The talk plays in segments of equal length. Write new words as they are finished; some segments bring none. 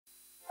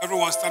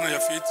Everyone stand on your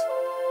feet.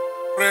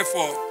 Pray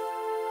for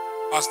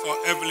Pastor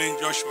Evelyn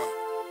Joshua.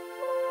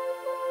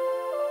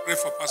 Pray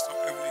for Pastor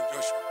Evelyn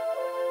Joshua.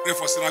 Pray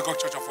for Synagogue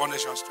Church of All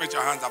Nations. Stretch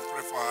your hands and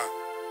pray for her.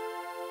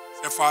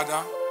 Say,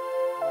 Father,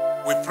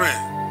 we pray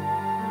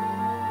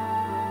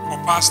for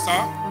Pastor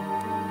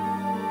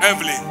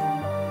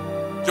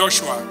Evelyn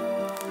Joshua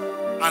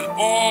and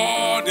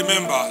all the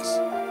members,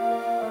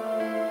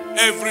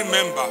 every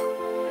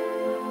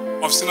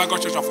member of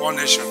Synagogue Church of All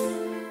Nations,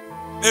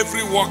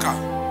 every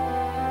worker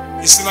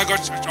in Synagogue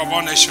Church of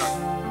All Nations.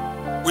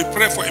 We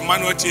pray for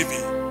Emmanuel TV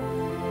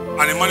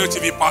and Emmanuel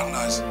TV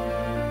partners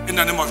in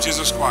the name of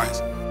Jesus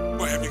Christ.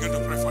 Go ahead, begin to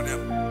pray for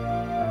them.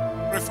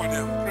 Pray for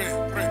them. Pray.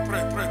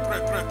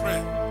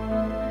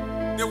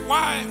 The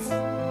wife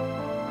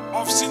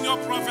of Senior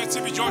Prophet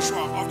TV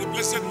Joshua of the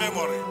blessed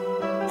memory,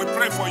 we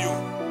pray for you.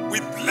 We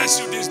bless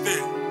you this day.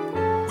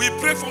 We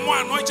pray for more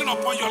anointing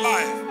upon your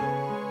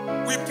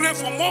life. We pray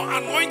for more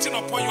anointing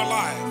upon your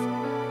life.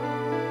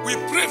 We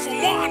pray for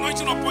more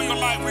anointing upon your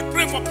life. We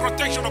pray for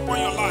protection upon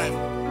your life,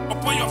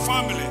 upon your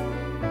family,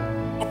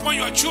 upon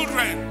your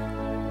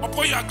children,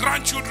 upon your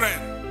grandchildren,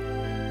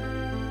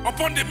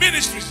 upon the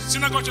ministries,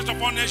 Synagogue Church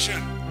of All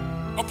Nations,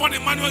 upon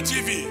Emmanuel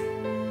TV.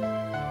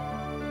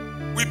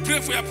 We pray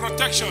for your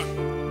protection,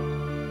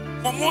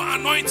 for more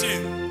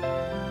anointing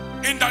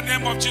in the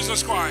name of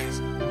Jesus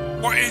Christ.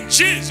 For in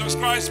Jesus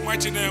Christ's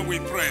mighty name we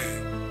pray.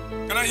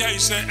 Can I hear you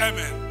say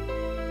amen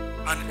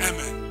and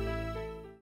amen?